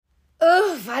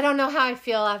I don't know how I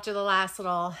feel after the last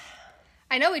little...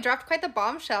 I know, we dropped quite the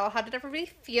bombshell. How did everybody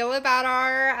feel about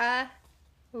our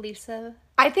Lisa?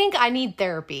 I think I need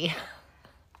therapy.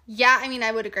 Yeah, I mean,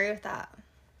 I would agree with that.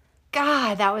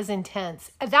 God, that was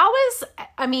intense. That was,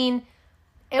 I mean,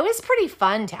 it was pretty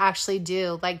fun to actually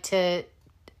do, like to...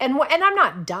 And I'm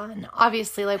not done.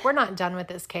 Obviously, like, we're not done with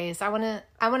this case. I want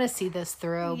to see this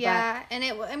through. Yeah, but... and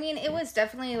it was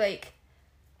definitely, like,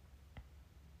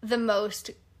 the most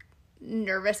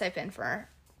nervous I've been for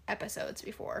episodes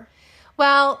before.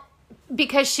 Well,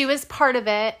 because she was part of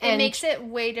it. It makes it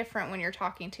way different when you're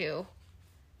talking to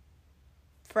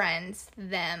friends,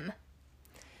 them.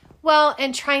 Well,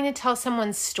 and trying to tell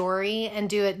someone's story and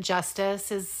do it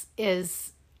justice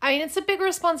is I mean, it's a big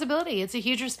responsibility. It's a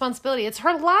huge responsibility. It's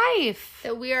her life.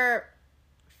 That we are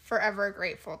forever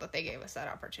grateful that they gave us that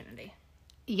opportunity.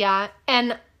 Yeah.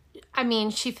 And, I mean,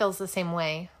 she feels the same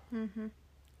way. Mm-hmm.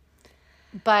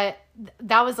 But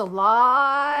that was a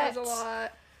lot. That was a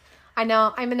lot. I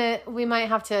know. We might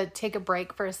have to take a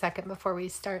break for a second before we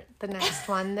start the next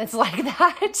one that's like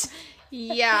that.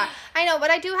 Yeah. I know. But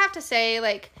I do have to say,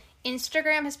 like,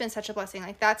 Instagram has been such a blessing.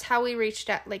 Like, that's how we reached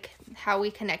out, like, how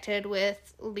we connected with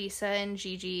Lisa and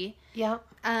Gigi. Yeah.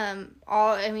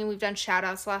 We've done shout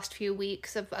outs the last few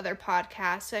weeks of other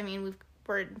podcasts. I mean,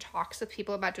 we're in talks with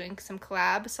people about doing some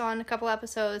collabs on a couple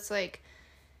episodes. Like,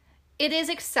 it is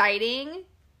exciting.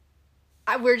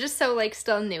 We're just so, like,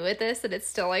 still new at this that it's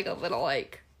still, like, a little,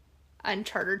 like,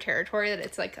 uncharted territory that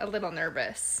it's, like, a little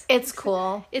nervous. It's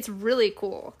cool. It's really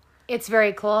cool. It's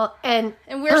very cool. And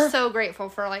we're so grateful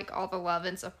for, like, all the love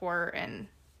and support and...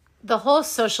 The whole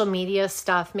social media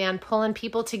stuff, man, pulling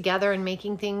people together and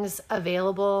making things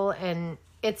available. And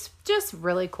it's just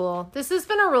really cool. This has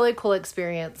been a really cool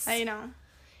experience. I know.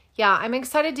 Yeah, I'm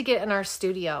excited to get in our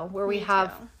studio where we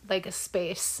have, like, a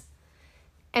space.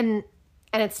 And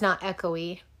it's not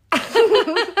echoey.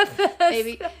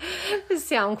 Maybe. The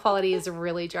sound quality is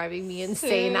really driving me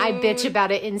insane. I bitch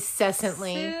about it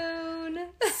incessantly.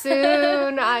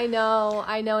 Soon. I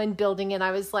know. In building it,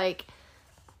 I was like,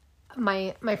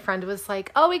 my friend was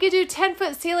like, oh, we could do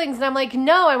 10-foot ceilings. And I'm like,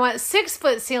 no, I want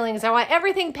 6-foot ceilings. I want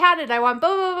everything padded. I want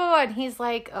blah, blah, blah, blah. And he's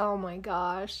like, oh my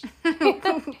gosh.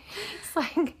 It's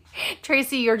like,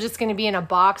 Tracy, you're just going to be in a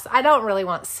box. I don't really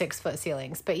want 6-foot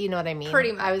ceilings, but you know what I mean?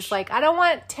 Pretty much. I was like, I don't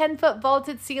want 10-foot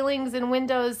vaulted ceilings and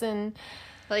windows and...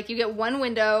 Like, you get one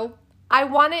window... I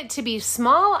want it to be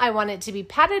small. I want it to be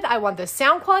padded. I want the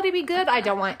sound quality to be good. I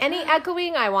don't want any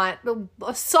echoing. I want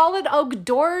solid oak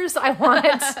doors. I want...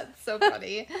 That's so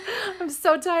funny. I'm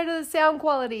so tired of the sound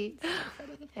quality.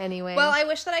 Anyway. Well, I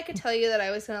wish that I could tell you that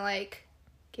I was going to, like,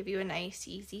 give you a nice,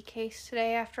 easy case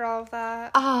today after all of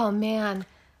that. Oh, man.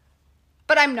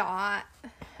 But I'm not.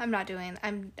 I'm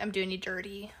doing you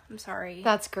dirty. I'm sorry.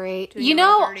 That's great. You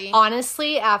know,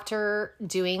 honestly, after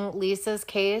doing Lisa's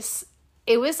case...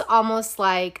 It was almost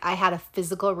like I had a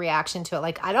physical reaction to it.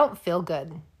 Like, I don't feel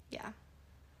good. Yeah.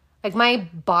 Like, my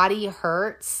body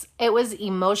hurts. It was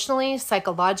emotionally,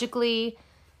 psychologically,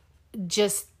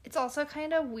 just... It's also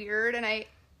kind of weird, and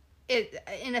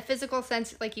in a physical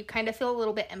sense, like, you kind of feel a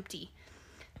little bit empty.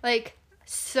 Like,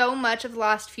 so much of the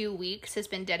last few weeks has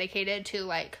been dedicated to,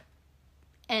 like,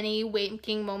 any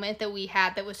waking moment that we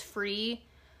had that was free...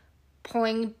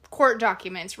 Pulling court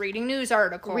documents, reading news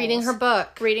articles. Reading her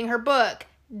book.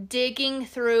 Digging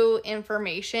through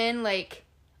information, like...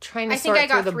 Trying to sort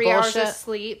through the bullshit. I think I got 3 hours of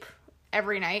sleep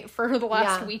every night for the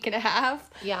last week and a half.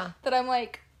 Yeah. That I'm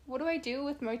like, what do I do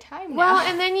with my time now? Well,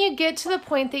 and then you get to the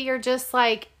point that you're just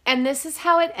like, and this is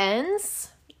how it ends?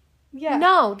 Yeah.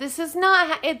 No, this is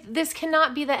not... This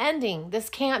cannot be the ending. This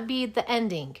can't be the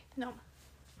ending. No.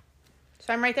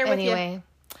 So I'm right there with you. Anyway...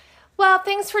 Well,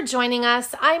 thanks for joining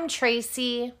us. I'm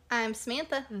Tracy. I'm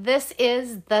Samantha. This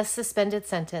is The Suspended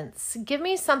Sentence. Give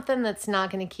me something that's not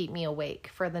going to keep me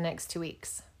awake for the next 2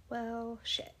 weeks. Well,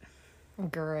 shit.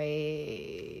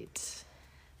 Great.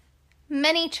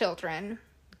 Many children.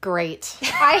 Great.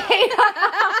 I hate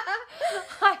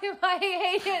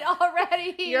it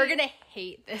already. You're going to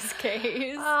hate this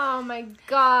case. Oh my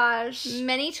gosh.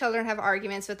 Many children have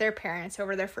arguments with their parents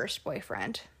over their first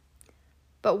boyfriend.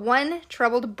 But one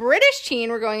troubled British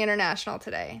teen, we're going international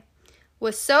today,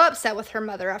 was so upset with her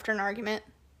mother after an argument,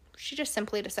 she just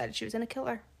simply decided she was going to kill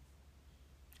her.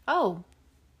 Oh.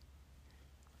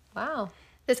 Wow.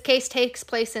 This case takes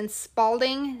place in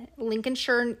Spalding,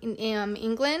 Lincolnshire,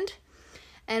 England.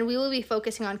 And we will be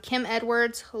focusing on Kim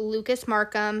Edwards, Lucas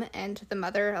Markham, and the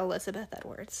mother, Elizabeth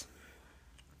Edwards.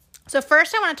 So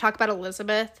first I want to talk about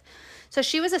Elizabeth. So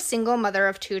she was a single mother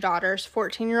of 2 daughters,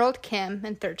 14-year-old Kim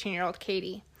and 13-year-old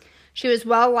Katie. She was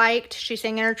well-liked. She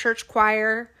sang in her church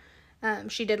choir.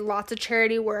 She did lots of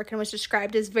charity work and was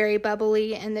described as very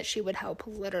bubbly and that she would help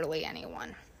literally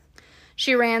anyone.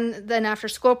 She ran an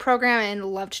after-school program and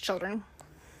loved children.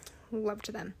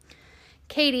 Loved them.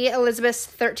 Katie, Elizabeth's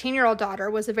 13-year-old daughter,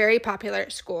 was very popular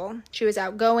at school. She was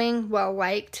outgoing,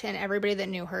 well-liked, and everybody that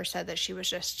knew her said that she was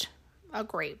just a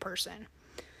great person.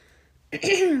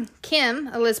 Kim,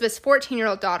 Elizabeth's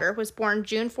 14-year-old daughter, was born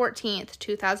June 14th,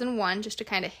 2001, just to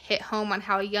kind of hit home on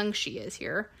how young she is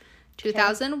here.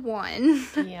 2001.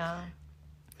 Yeah.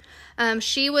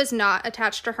 She was not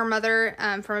attached to her mother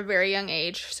from a very young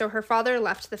age, so her father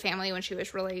left the family when she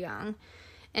was really young.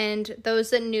 And those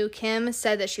that knew Kim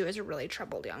said that she was a really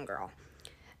troubled young girl.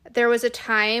 There was a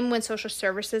time when social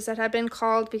services had been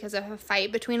called because of a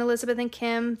fight between Elizabeth and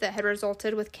Kim that had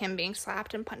resulted with Kim being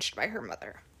slapped and punched by her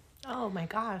mother. Oh my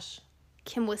gosh.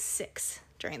 Kim was 6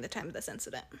 during the time of this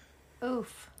incident.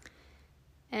 Oof.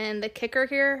 And the kicker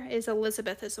here is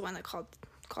Elizabeth is the one that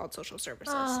called social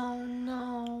services. Oh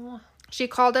no. She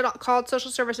called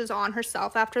social services on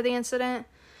herself after the incident,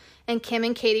 and Kim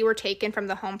and Katie were taken from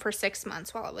the home for 6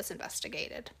 months while it was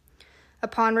investigated.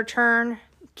 Upon return,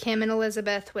 Kim and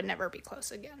Elizabeth would never be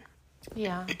close again.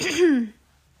 Yeah.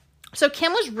 So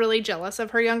Kim was really jealous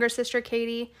of her younger sister,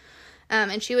 Katie,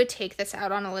 and she would take this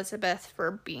out on Elizabeth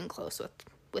for being close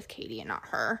with Katie and not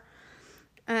her.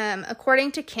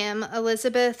 According to Kim,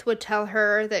 Elizabeth would tell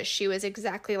her that she was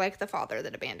exactly like the father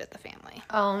that abandoned the family.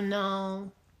 Oh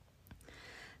no.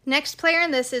 Next player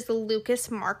in this is Lucas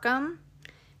Markham.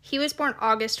 He was born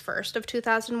August 1st of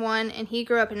 2001, and he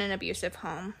grew up in an abusive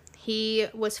home. He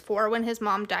was 4 when his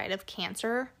mom died of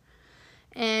cancer,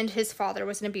 and his father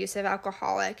was an abusive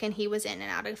alcoholic, and he was in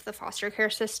and out of the foster care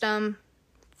system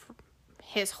for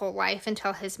his whole life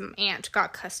until his aunt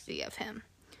got custody of him.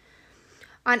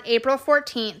 On April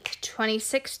 14th,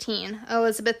 2016,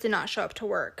 Elizabeth did not show up to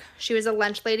work. She was a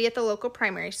lunch lady at the local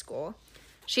primary school.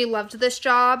 She loved this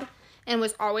job and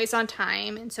was always on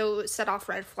time, and so it set off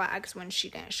red flags when she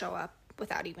didn't show up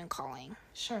without even calling.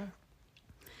 Sure.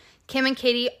 Kim and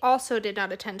Katie also did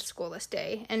not attend school this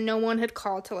day, and no one had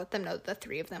called to let them know that the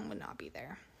 3 of them would not be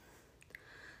there.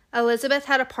 Elizabeth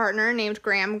had a partner named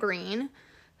Graham Green,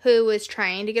 who was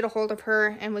trying to get a hold of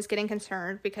her and was getting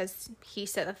concerned because he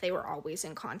said that they were always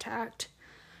in contact.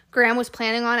 Graham was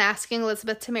planning on asking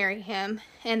Elizabeth to marry him,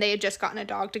 and they had just gotten a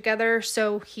dog together,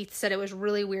 so he said it was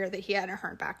really weird that he hadn't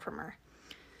heard back from her.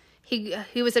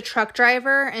 He was a truck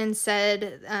driver and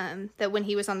said that when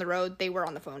he was on the road, they were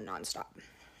on the phone nonstop.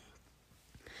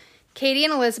 Katie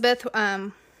and Elizabeth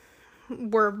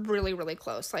were really, really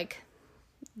close, like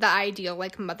the ideal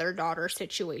like mother-daughter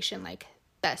situation, like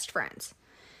best friends.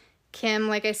 Kim,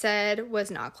 like I said, was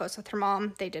not close with her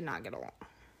mom. They did not get along.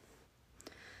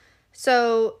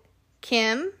 So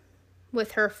Kim,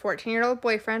 with her 14-year-old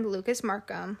boyfriend, Lucas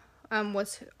Markham,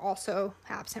 was also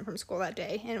absent from school that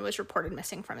day and was reported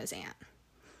missing from his aunt.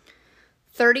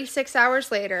 36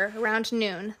 hours later, around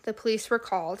noon, the police were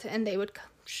called and they would come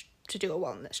to do a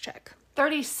wellness check.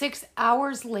 36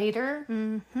 hours later?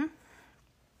 Mm-hmm.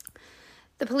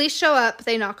 The police show up,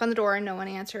 they knock on the door, and no one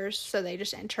answers, so they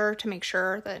just enter to make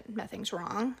sure that nothing's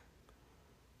wrong.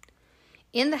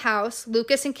 In the house,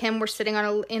 Lucas and Kim were sitting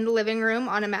in the living room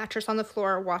on a mattress on the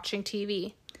floor watching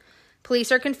TV.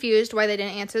 Police are confused why they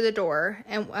didn't answer the door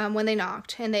and when they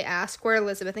knocked, and they ask where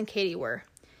Elizabeth and Katie were.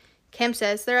 Kim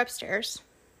says they're upstairs.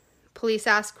 Police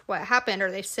ask what happened.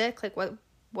 Are they sick? Like,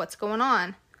 what's going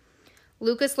on?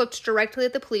 Lucas looked directly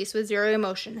at the police with zero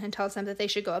emotion and tells them that they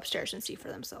should go upstairs and see for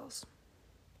themselves.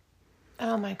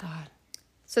 Oh my God.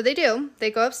 So they do. They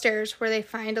go upstairs where they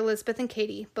find Elizabeth and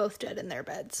Katie both dead in their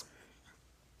beds.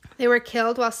 They were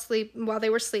killed while they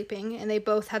were sleeping, and they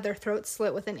both had their throats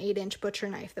slit with an 8-inch butcher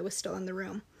knife that was still in the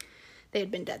room. They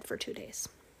had been dead for 2 days.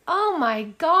 Oh my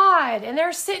God. And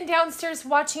they're sitting downstairs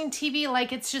watching TV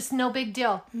like it's just no big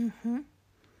deal. Mm-hmm.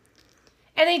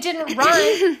 And they didn't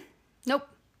run. Nope.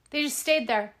 They just stayed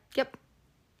there. Yep.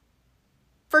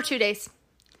 For 2 days.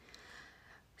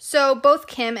 So both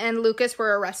Kim and Lucas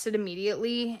were arrested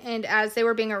immediately, and as they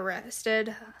were being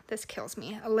arrested, this kills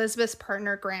me, Elizabeth's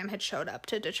partner Graham had showed up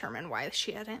to determine why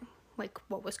she hadn't, like,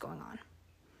 what was going on.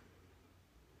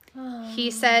 Oh.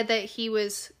 He said that he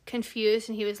was confused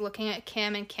and he was looking at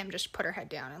Kim, and Kim just put her head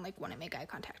down and, like, wouldn't make eye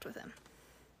contact with him.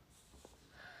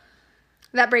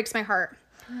 That breaks my heart.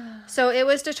 So it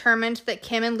was determined that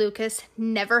Kim and Lucas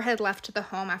never had left the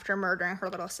home after murdering her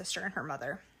little sister and her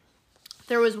mother.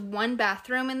 There was one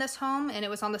bathroom in this home, and it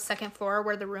was on the second floor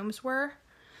where the rooms were.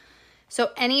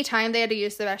 So anytime they had to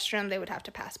use the restroom, they would have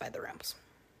to pass by the rooms.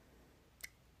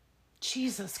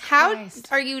 Jesus Christ.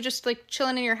 How are you just, like,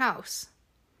 chilling in your house?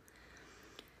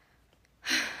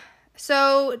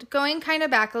 So going kind of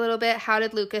back a little bit, how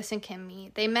did Lucas and Kim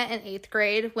meet? They met in 8th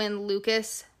grade when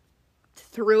Lucas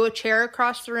threw a chair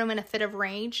across the room in a fit of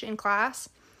rage in class.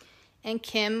 And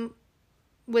Kim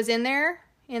was in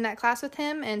that class with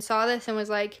him and saw this and was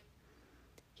like,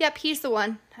 yep, he's the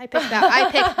one. I picked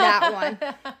that one.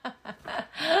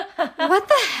 What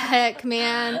the heck,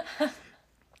 man?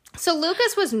 So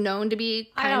Lucas was known to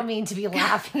be I don't mean to be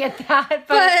laughing at that,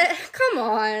 but come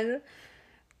on.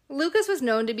 Lucas was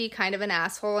known to be kind of an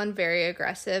asshole and very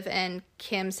aggressive, and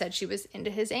Kim said she was into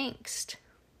his angst.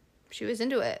 She was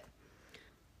into it.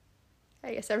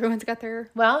 I guess everyone's got their...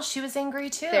 Well, she was angry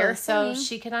too, so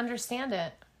she could understand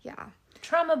it. Yeah.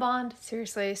 Trauma bond.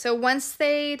 Seriously. So once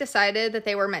they decided that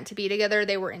they were meant to be together,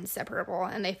 they were inseparable,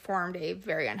 and they formed a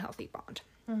very unhealthy bond.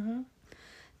 Mm-hmm.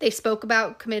 They spoke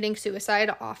about committing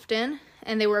suicide often,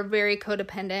 and they were very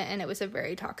codependent, and it was a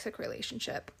very toxic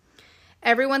relationship.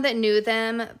 Everyone that knew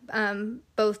them,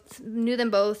 both,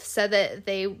 said that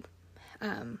they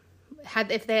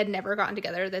if they had never gotten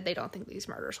together, that they don't think these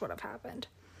murders would have happened.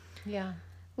 Yeah.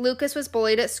 Lucas was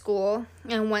bullied at school,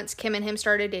 and once Kim and him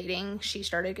started dating, she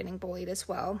started getting bullied as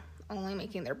well, only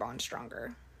making their bond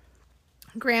stronger.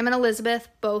 Graham and Elizabeth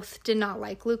both did not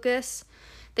like Lucas.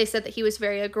 They said that he was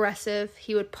very aggressive.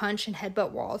 He would punch and headbutt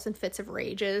walls in fits of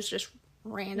rages, just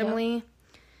randomly.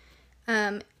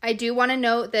 Yep. I do want to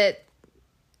note that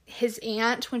his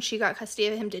aunt, when she got custody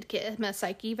of him, did get him a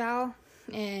psych eval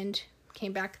and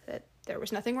came back that there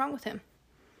was nothing wrong with him.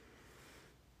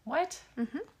 What?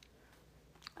 Mm-hmm.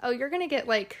 Oh, you're going to get,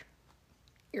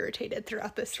 irritated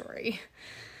throughout this story.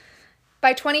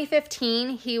 By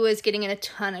 2015, he was getting in a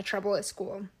ton of trouble at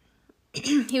school.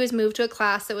 He was moved to a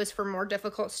class that was for more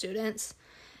difficult students.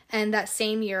 And that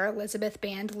same year, Elizabeth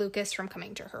banned Lucas from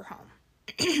coming to her home.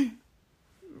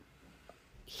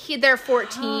 They're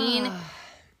 14.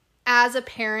 As a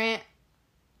parent,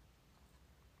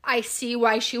 I see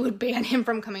why she would ban him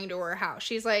from coming to her house.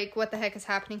 She's like, what the heck is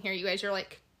happening here? You guys are,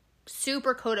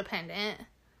 super codependent.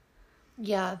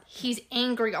 Yeah. He's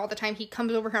angry all the time. He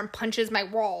comes over here and punches my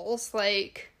walls.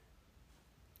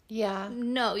 Yeah.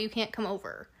 No, you can't come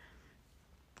over.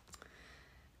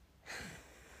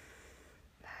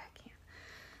 I can't.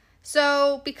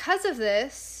 So, because of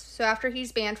this, after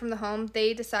he's banned from the home,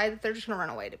 they decide that they're just going to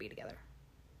run away to be together.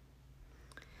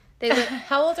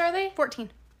 How old are they?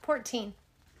 14. 14.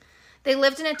 They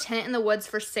lived in a tent in the woods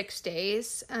for 6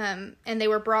 days, and they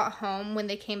were brought home when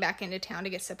they came back into town to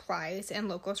get supplies, and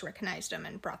locals recognized them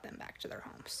and brought them back to their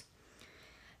homes.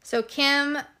 So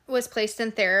Kim was placed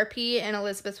in therapy, and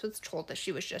Elizabeth was told that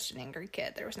she was just an angry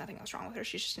kid. There was nothing else wrong with her.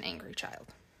 She's just an angry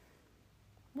child.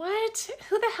 What?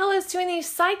 Who the hell is doing these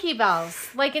psych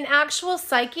evals? Like an actual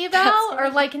psych eval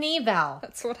or like an eval?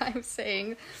 That's what I'm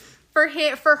saying. For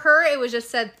her, it was just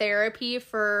said therapy.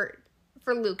 For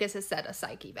Lucas, it said a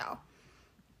psych eval.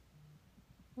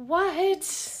 What?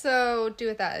 So do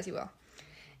with that as you will.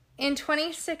 In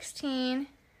 2016,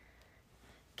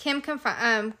 Kim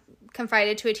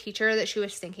confided to a teacher that she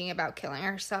was thinking about killing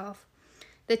herself.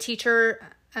 The teacher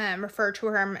referred to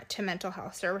her to mental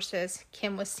health services.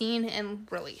 Kim was seen and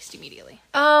released immediately.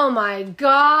 Oh my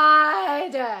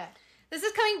God. This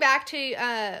is coming back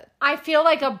to... I feel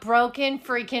like a broken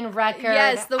freaking record.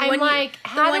 Yes,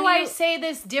 how do I say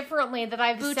this differently that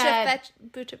I've said?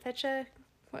 Butchafecha?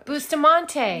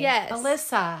 Bustamante. Yes.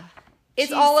 Alyssa. It's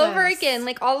Jesus. All over again.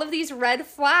 All of these red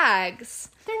flags.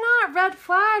 They're not red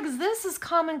flags. This is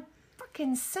common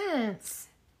freaking sense.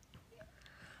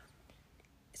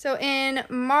 So in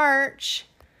March,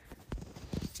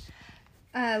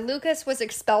 Lucas was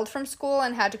expelled from school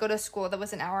and had to go to school that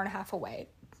was an hour and a half away.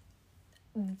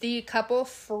 The couple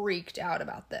freaked out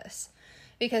about this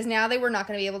because now they were not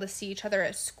going to be able to see each other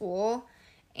at school,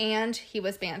 and he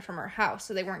was banned from her house,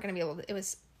 so they weren't going to be able to, it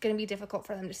was going to be difficult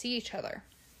for them to see each other.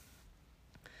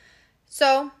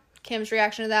 So Kim's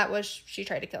reaction to that was she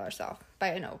tried to kill herself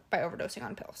by overdosing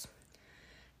on pills.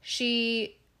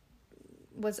 She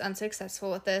was unsuccessful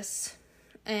with this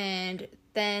and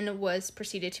then was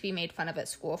proceeded to be made fun of at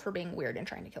school for being weird and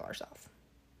trying to kill herself.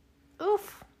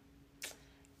 Oof.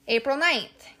 April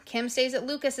 9th, Kim stays at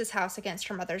Lucas's house against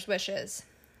her mother's wishes.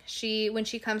 When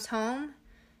she comes home,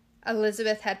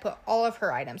 Elizabeth had put all of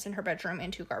her items in her bedroom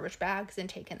into garbage bags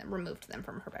and removed them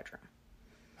from her bedroom.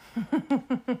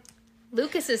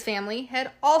 Lucas's family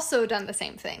had also done the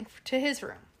same thing to his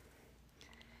room.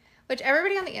 Which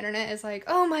everybody on the internet is like,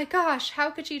 oh my gosh,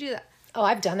 how could you do that? Oh,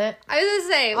 I've done it. I was going to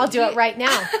say. I'll do it right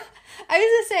now. I was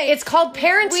going to say. It's called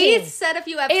parenting. We said a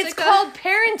few episodes ago. It's called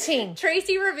parenting.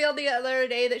 Tracy revealed the other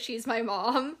day that she's my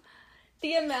mom.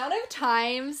 The amount of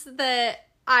times that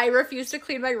I refused to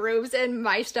clean my rooms and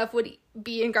my stuff would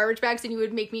be in garbage bags and you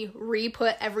would make me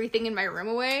re-put everything in my room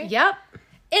away. Yep.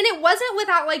 And it wasn't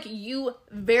without, like, you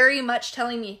very much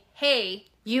telling me, hey,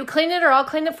 you clean it or I'll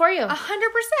clean it for you. 100%.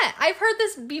 I've heard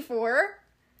this before.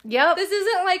 Yep. This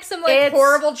isn't like some, like,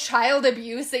 horrible child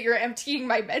abuse that you're emptying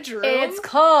my bedroom. It's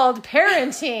called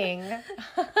parenting.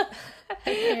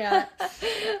 Yeah.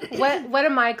 What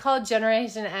am I called? Gen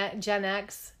X?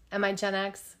 Am I Gen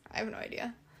X? I have no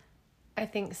idea. I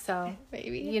think so.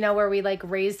 Maybe. You know, where we, like,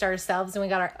 raised ourselves and we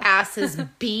got our asses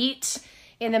beat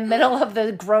in the middle of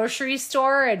the grocery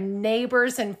store and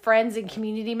neighbors and friends and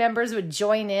community members would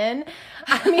join in.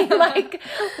 I mean, like,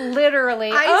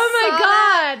 literally. Oh my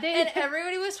God. And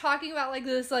everybody was talking about, like,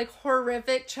 this, like,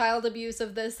 horrific child abuse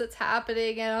of this that's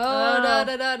happening and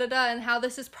and how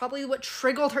this is probably what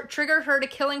triggered her to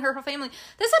killing her whole family.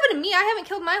 This happened to me. I haven't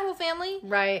killed my whole family.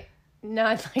 Right. No,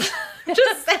 like,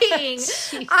 just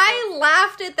saying. I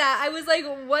laughed at that. I was like,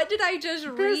 what did I just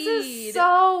read?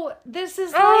 This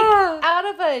is like out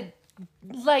of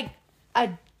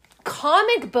a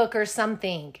comic book or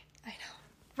something. I know.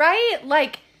 Right?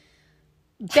 Like,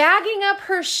 bagging up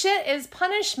her shit is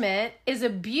punishment, is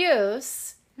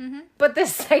abuse. Mm-hmm. But the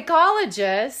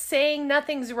psychologist saying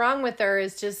nothing's wrong with her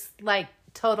is just, like,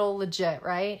 total legit,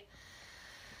 right?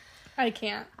 I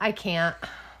can't.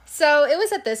 So it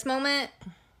was at this moment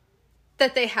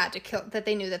that they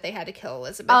knew that they had to kill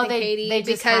Elizabeth and Katie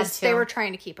because they were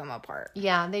trying to keep them apart.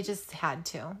 Yeah, they just had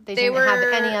to. They didn't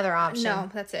have any other option. No,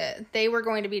 that's it. They were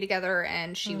going to be together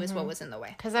and she was what was in the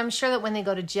way. Because I'm sure that when they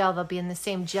go to jail, they'll be in the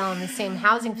same jail, in the same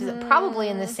housing, probably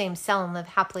in the same cell and live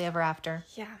happily ever after.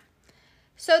 Yeah.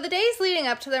 So the days leading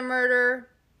up to their murder,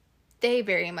 they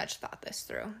very much thought this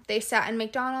through. They sat in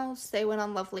McDonald's. They went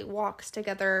on lovely walks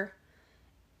together.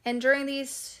 And during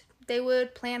these, they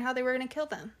would plan how they were going to kill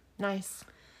them. Nice.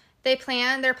 Their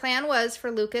plan was for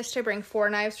Lucas to bring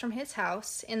 4 knives from his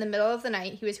house. In the middle of the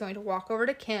night, he was going to walk over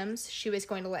to Kim's. She was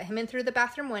going to let him in through the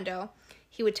bathroom window.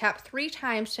 He would tap 3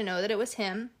 times to know that it was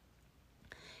him.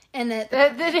 And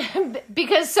that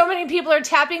because so many people are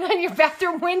tapping on your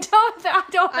bathroom window.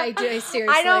 Seriously.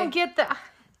 I don't get that.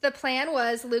 The plan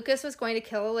was Lucas was going to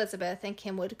kill Elizabeth and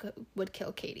Kim would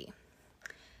kill Katie.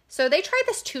 So they tried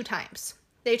this 2 times.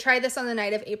 They tried this on the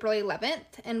night of April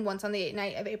 11th and once on the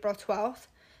night of April 12th.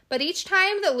 But each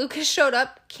time that Lucas showed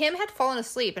up, Kim had fallen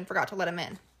asleep and forgot to let him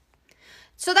in.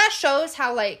 So that shows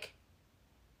how, like,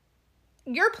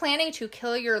 you're planning to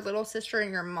kill your little sister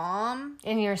and your mom.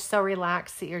 And you're so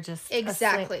relaxed that you're just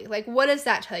exactly asleep. Like, what does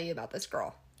that tell you about this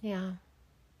girl? Yeah.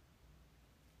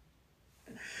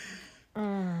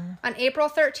 On April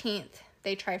 13th,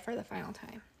 they try for the final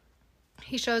time.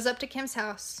 He shows up to Kim's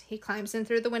house. He climbs in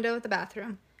through the window of the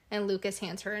bathroom, and Lucas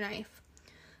hands her a knife.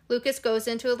 Lucas goes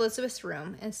into Elizabeth's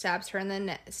room and stabs her in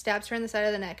the side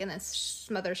of the neck and then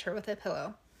smothers her with a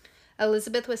pillow.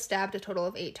 Elizabeth was stabbed a total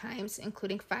of 8 times,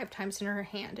 including 5 times in her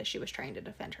hand as she was trying to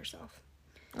defend herself.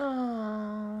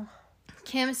 Oh.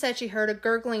 Kim said she heard a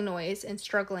gurgling noise and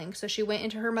struggling, so she went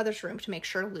into her mother's room to make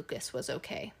sure Lucas was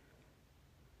okay.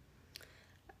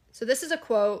 So this is a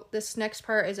quote. This next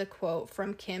part is a quote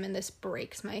from Kim, and this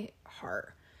breaks my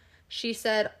heart. She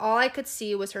said, "All I could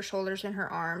see was her shoulders and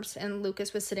her arms, and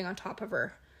Lucas was sitting on top of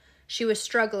her. She was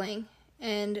struggling,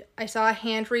 and I saw a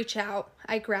hand reach out.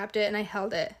 I grabbed it, and I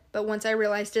held it. But once I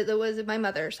realized it was my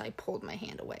mother's, I pulled my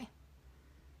hand away."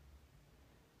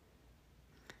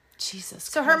 Jesus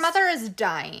So Christ. her mother is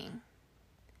dying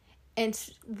and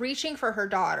reaching for her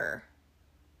daughter.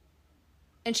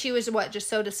 And she was, just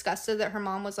so disgusted that her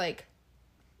mom was, like,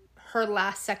 her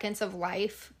last seconds of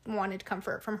life wanted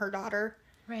comfort from her daughter.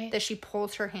 Right. That she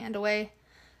pulls her hand away.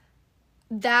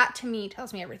 That, to me,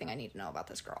 tells me everything I need to know about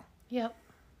this girl. Yep.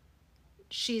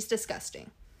 She's disgusting.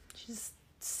 She's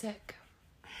sick.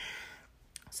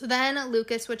 So then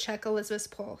Lucas would check Elizabeth's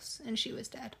pulse, and she was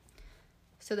dead.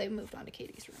 So they moved on to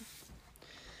Katie's room.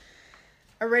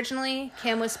 Originally,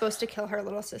 Kim was supposed to kill her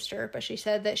little sister, but she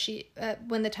said that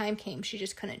when the time came, she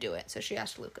just couldn't do it, so she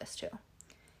asked Lucas to.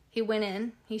 He went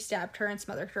in, he stabbed her and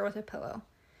smothered her with a pillow.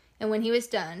 And when he was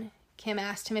done, Kim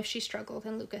asked him if she struggled,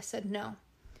 and Lucas said no.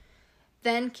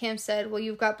 Then Kim said, "Well,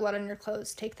 you've got blood on your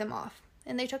clothes, take them off."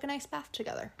 And they took a nice bath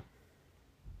together.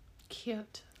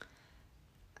 Cute.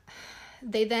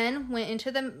 They then went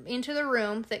into the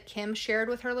room that Kim shared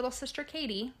with her little sister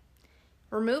Katie,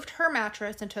 removed her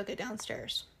mattress, and took it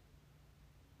downstairs.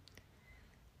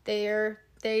 They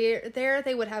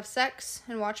would have sex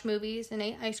and watch movies and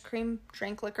ate ice cream,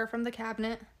 drank liquor from the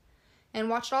cabinet, and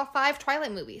watched all 5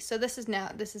 Twilight movies. So this is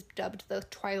dubbed the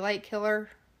Twilight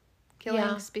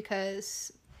killings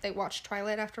because they watched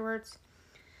Twilight afterwards.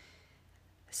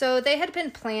 So they had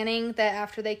been planning that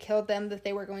after they killed them that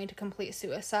they were going to complete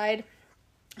suicide,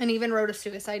 and even wrote a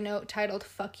suicide note titled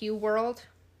 "Fuck You World."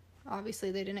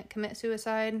 Obviously they didn't commit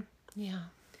suicide. Yeah.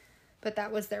 But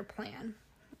that was their plan.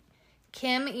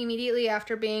 Kim, immediately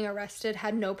after being arrested,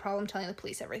 had no problem telling the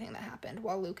police everything that happened,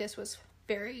 while Lucas was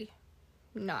very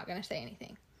not going to say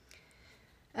anything.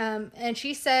 And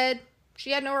she said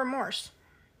she had no remorse.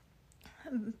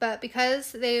 But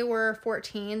because they were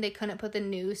 14, they couldn't put their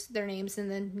names in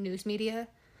the news media.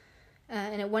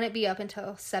 And it wouldn't be up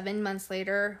until 7 months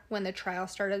later, when the trial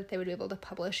started, that they would be able to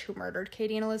publish who murdered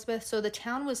Katie and Elizabeth. So the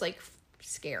town was, like,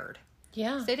 scared.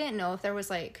 Yeah. They didn't know if there was,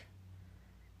 like...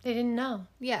 They didn't know.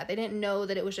 Yeah, they didn't know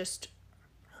that it was just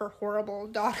her horrible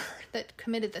daughter that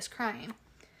committed this crime.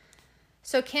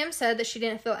 So Kim said that she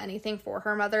didn't feel anything for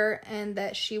her mother, and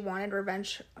that she wanted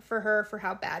revenge for her for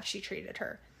how bad she treated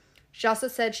her. She also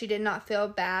said she did not feel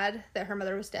bad that her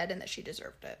mother was dead and that she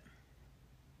deserved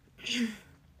it.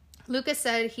 Lucas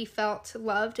said he felt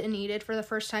loved and needed for the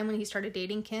first time when he started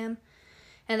dating Kim,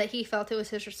 and that he felt it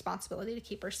was his responsibility to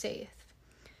keep her safe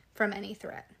from any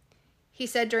threat. He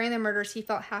said during the murders he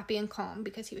felt happy and calm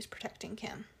because he was protecting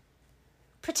Kim.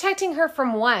 Protecting her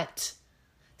from what?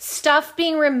 Stuff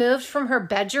being removed from her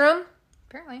bedroom?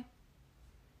 Apparently.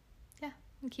 Yeah,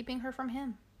 and keeping her from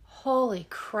him. Holy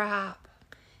crap.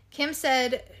 Kim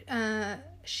said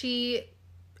she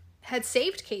had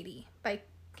saved Katie by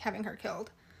having her killed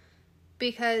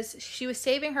because she was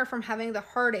saving her from having the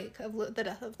heartache of the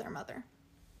death of their mother.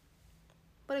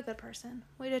 What a good person.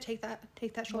 Way to take that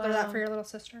shoulder to that for your little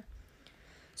sister.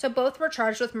 So both were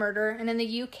charged with murder, and in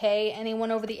the UK,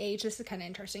 anyone over the age, this is kind of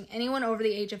interesting, anyone over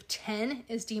the age of 10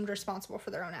 is deemed responsible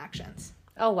for their own actions.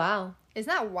 Oh, wow.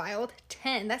 Isn't that wild?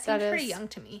 10. That seems pretty young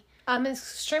to me.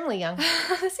 Extremely young.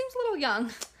 That seems a little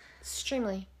young.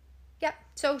 Extremely. Yep.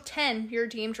 So 10, you're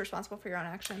deemed responsible for your own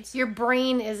actions. Your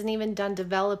brain isn't even done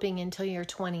developing until your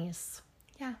 20s.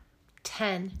 Yeah.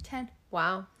 10.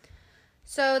 Wow.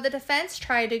 So the defense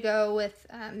tried to go with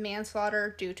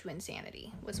manslaughter due to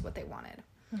insanity was what they wanted.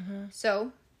 Mm-hmm.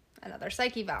 So another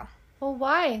psych eval. Well,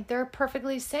 why? They're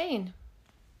perfectly sane.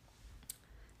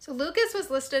 So Lucas was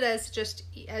listed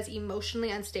as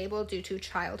emotionally unstable due to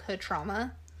childhood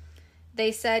trauma.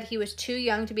 They said he was too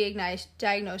young to be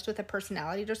diagnosed with a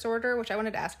personality disorder, which I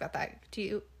wanted to ask about that.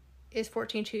 Is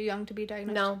 14 too young to be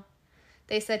diagnosed? No.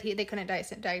 They said they couldn't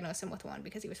diagnose him with one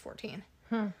because he was 14.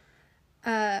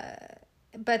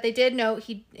 But they did note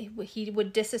he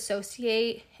would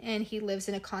disassociate, and he lives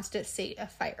in a constant state of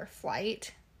fight or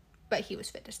flight, but he was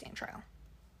fit to stand trial.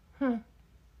 So,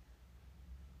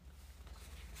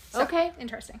 okay.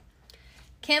 Interesting.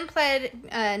 Kim pled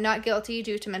not guilty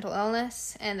due to mental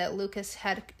illness, and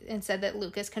said that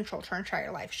Lucas controlled her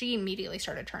entire life. She immediately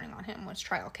started turning on him once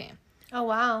trial came. Oh,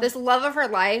 wow. This love of her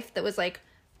life that was like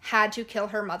had to kill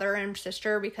her mother and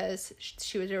sister because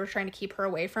they were trying to keep her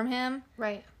away from him.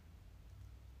 Right.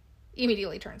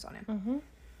 Immediately turns on him.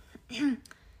 Mm-hmm.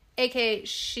 AKA,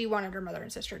 she wanted her mother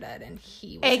and sister dead, and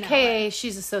he was AKA,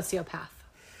 she's a sociopath.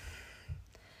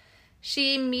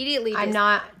 She immediately... I'm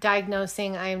not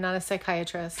diagnosing. I am not a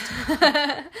psychiatrist.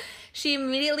 She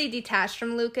immediately detached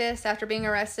from Lucas after being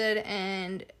arrested,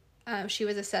 and she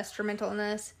was assessed for mental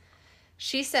illness.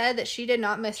 She said that she did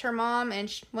not miss her mom,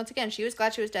 and once again, she was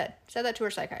glad she was dead. Said that to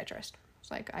her psychiatrist.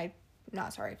 It's like, I'm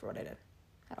not sorry for what I did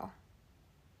at all.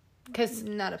 Because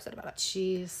not upset about it.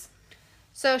 Jeez.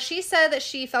 So she said that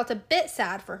she felt a bit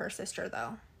sad for her sister,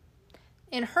 though.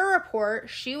 In her report,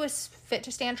 she was fit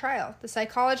to stand trial. The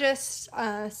psychologist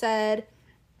said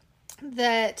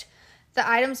that the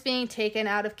items being taken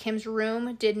out of Kim's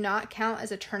room did not count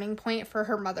as a turning point for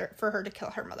her to kill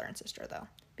her mother and sister, though,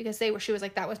 because she was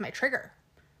like, that was my trigger.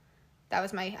 I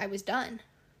was done.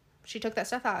 She took that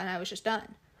stuff out and I was just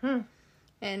done.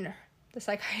 And the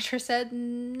psychiatrist said,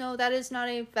 no, that is not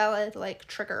a valid,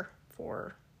 trigger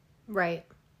for... Right.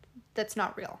 That's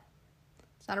not real.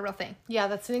 It's not a real thing. Yeah,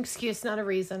 that's an excuse, not a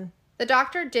reason. The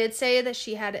doctor did say that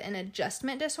she had an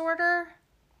adjustment disorder,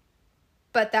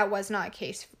 but that was not a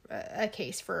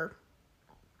case for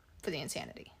the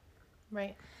insanity.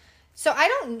 Right. So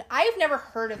I've never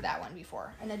heard of that one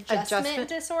before. An adjustment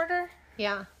disorder?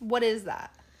 Yeah. What is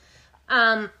that?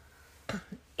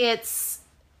 It's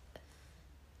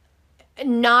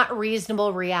not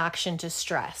reasonable reaction to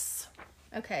stress.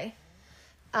 Okay.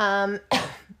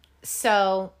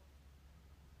 So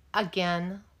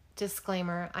again,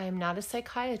 disclaimer, I am not a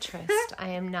psychiatrist. I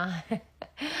am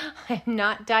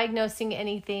not diagnosing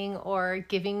anything or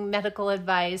giving medical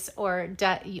advice or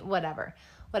whatever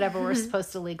we're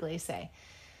supposed to legally say.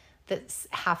 That's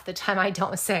half the time I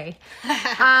don't say.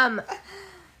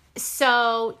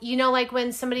 So, you know, like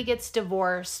when somebody gets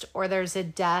divorced or there's a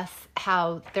death,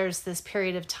 how there's this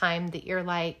period of time that you're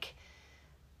like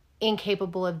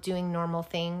incapable of doing normal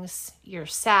things. You're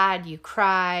sad, you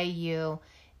cry,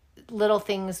 little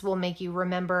things will make you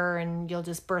remember and you'll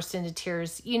just burst into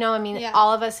tears. You know, I mean,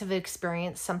 all of us have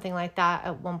experienced something like that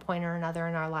at one point or another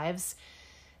in our lives.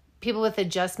 People with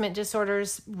adjustment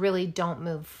disorders really don't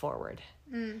move forward.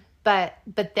 But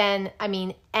then, I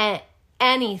mean,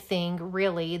 anything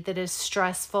really that is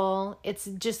stressful, it's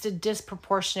just a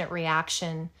disproportionate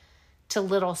reaction to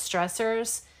little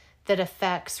stressors that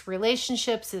affects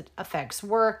relationships, it affects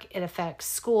work, it affects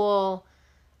school.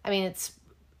 I mean,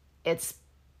 it's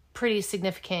pretty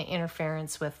significant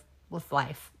interference with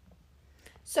life.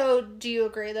 So do you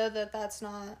agree, though, that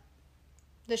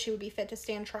she would be fit to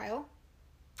stand trial?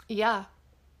 Yeah.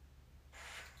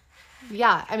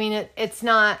 Yeah. I mean, it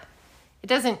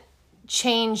doesn't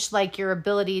change like your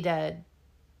ability to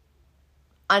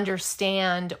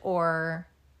understand or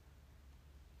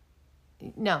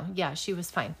no. Yeah, she was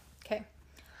fine. Okay.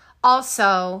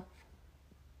 Also,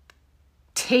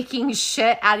 taking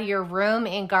shit out of your room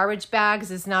in garbage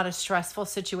bags is not a stressful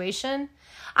situation.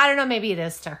 I don't know. Maybe it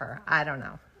is to her. I don't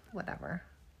know. Whatever.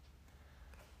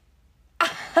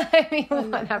 I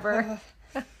mean, whatever.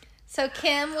 So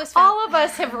Kim was found- all of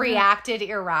us have reacted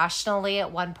irrationally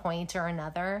at one point or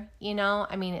another, you know?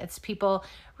 I mean, it's people,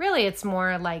 really, it's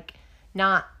more like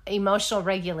not emotional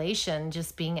regulation,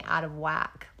 just being out of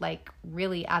whack, like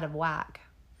really out of whack.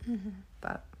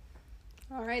 But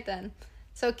all right, then.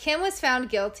 So Kim was found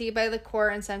guilty by the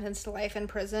court and sentenced to life in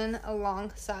prison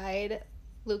alongside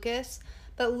Lucas.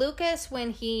 But Lucas,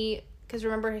 because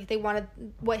remember,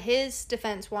 what his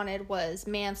defense wanted was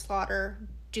manslaughter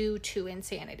due to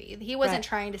insanity. He wasn't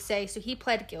trying to say, so he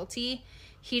pled guilty.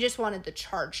 He just wanted the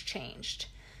charge changed.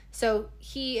 So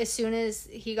as soon as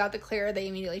he got the clear, they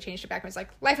immediately changed it back and was like,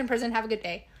 life in prison, have a good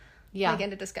day. Yeah. Like,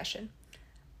 end of discussion.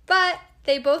 But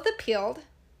they both appealed,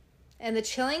 and the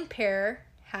chilling pair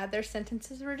had their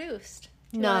sentences reduced.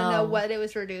 Do you want to know what it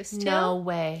was reduced to? No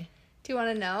way. Do you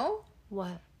want to know?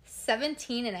 What?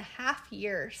 17 and a half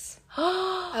years.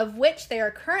 Of which they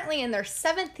are currently in their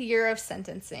 7th year of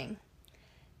sentencing.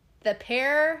 The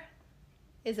pair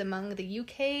is among the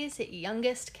UK's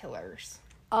youngest killers.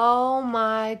 Oh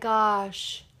my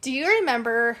gosh. Do you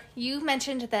remember, you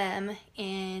mentioned them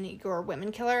in your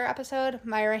Women Killer episode,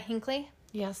 Myra Hinckley?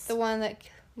 Yes. The one that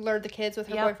lured the kids with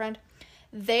her boyfriend?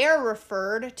 They are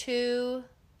referred to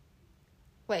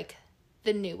like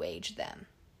the new age them.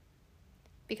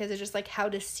 Because it's just like how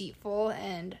deceitful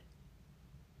and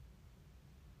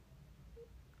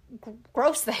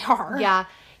gross they are. Yeah.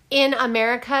 In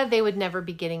America, they would never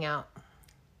be getting out.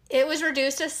 It was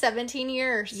reduced to 17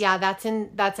 years. Yeah, that's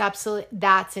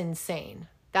insane.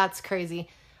 That's crazy.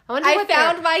 I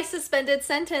found my suspended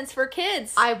sentence for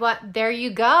kids. There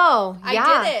you go.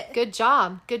 I did it. Good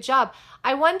job. Good job.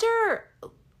 I wonder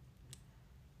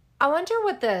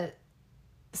what the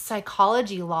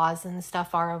psychology laws and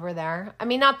stuff are over there. I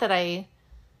mean, not that I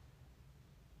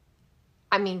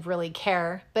really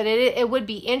care, but it would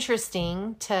be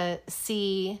interesting to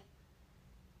see.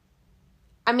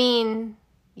 I mean,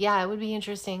 yeah, it would be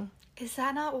interesting. Is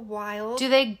that not wild? Do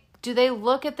they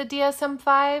look at the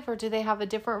DSM-5 or do they have a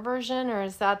different version, or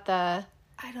is that I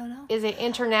don't know. Is it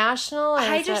international?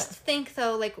 I just think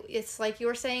though, like it's like you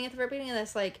were saying at the very beginning of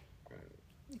this, like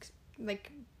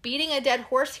beating a dead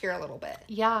horse here a little bit.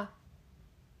 Yeah.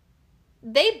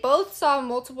 They both saw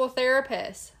multiple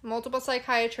therapists, multiple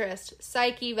psychiatrists,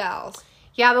 psych evals.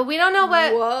 Yeah, but we don't know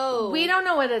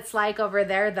what it's like over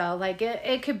there though. Like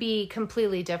it could be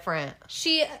completely different.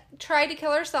 She tried to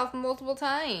kill herself multiple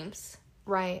times.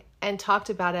 Right. And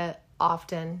talked about it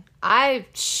often.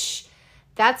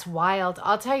 That's wild.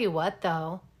 I'll tell you what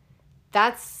though.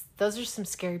 Those are some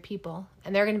scary people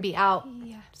and they're going to be out.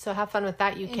 Yeah. So have fun with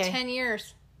that, UK. In 10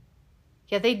 years.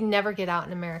 Yeah, they'd never get out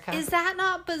in America. Is that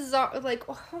not bizarre? Like,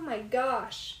 oh my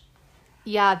gosh.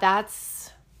 Yeah,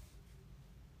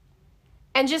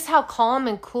 and just how calm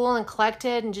and cool and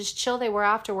collected and just chill they were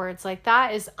afterwards. Like,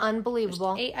 that is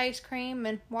unbelievable. Just ate ice cream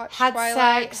and watched Had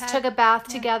Twilight. sex, took a bath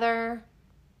together,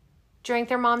 drank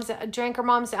her mom's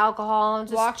alcohol, and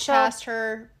just walked chilled. past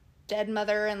her dead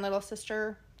mother and little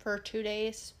sister for 2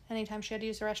 days anytime she had to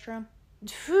use the restroom.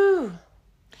 Whew.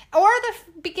 Or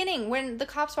the beginning when the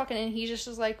cops walking in, he just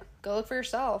was like, go look for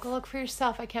yourself. Go look for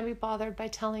yourself. I can't be bothered by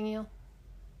telling you.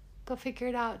 Go figure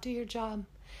it out. Do your job.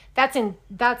 I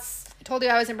told you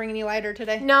I wasn't bringing you lighter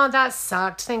today. No, that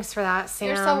sucked. Thanks for that, Sam.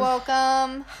 You're so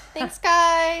welcome. Thanks,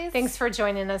 guys. Thanks for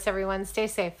joining us, everyone. Stay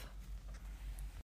safe.